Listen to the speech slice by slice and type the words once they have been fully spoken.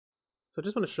So I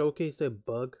just want to showcase a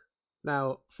bug.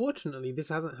 Now, fortunately, this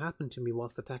hasn't happened to me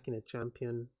whilst attacking a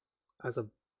champion as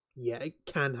of yet. It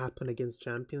can happen against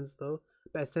champions though,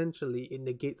 but essentially it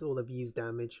negates all of V's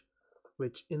damage,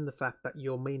 which in the fact that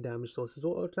your main damage source is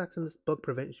auto attacks and this bug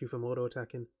prevents you from auto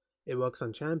attacking. It works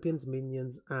on champions,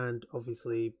 minions, and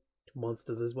obviously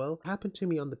monsters as well. It happened to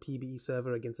me on the PBE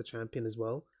server against a champion as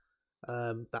well.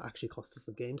 That actually cost us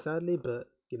the game sadly, but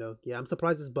you know, yeah, I'm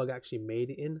surprised this bug actually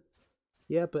made it in.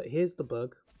 Yeah, but here's the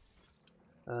bug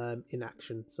in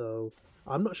action. So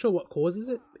I'm not sure what causes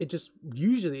it.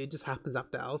 Usually it just happens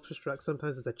after Alpha Strike.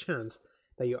 Sometimes there's a chance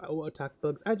that your auto attack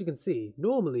bugs. As you can see,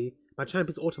 normally my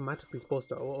champion's automatically supposed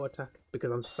to auto attack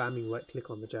because I'm spamming right click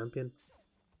on the champion.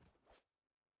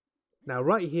 Now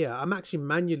right here, I'm actually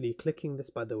manually clicking this,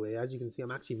 by the way. As you can see,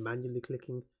 I'm actually manually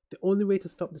clicking. The only way to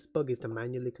stop this bug is to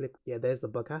manually click. Yeah, there's the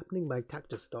bug happening. My attack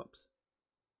just stops.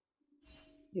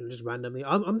 You know, just randomly.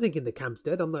 I'm thinking the camp's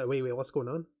dead. I'm like, wait, what's going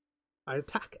on? I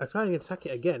try and attack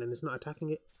it again and it's not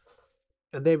attacking it.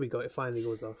 And there we go, it finally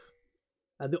goes off.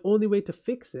 And the only way to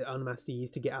fix it on Master Yi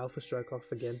is to get Alpha Strike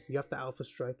off again. You have to Alpha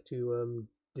Strike to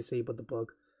disable the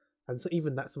bug. And so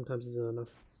even that sometimes isn't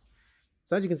enough.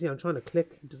 So as you can see, I'm trying to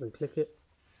click, it doesn't click it.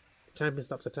 Champion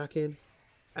stops attacking.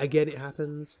 Again it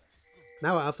happens.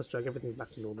 Now at Alpha Strike, everything's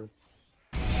back to normal.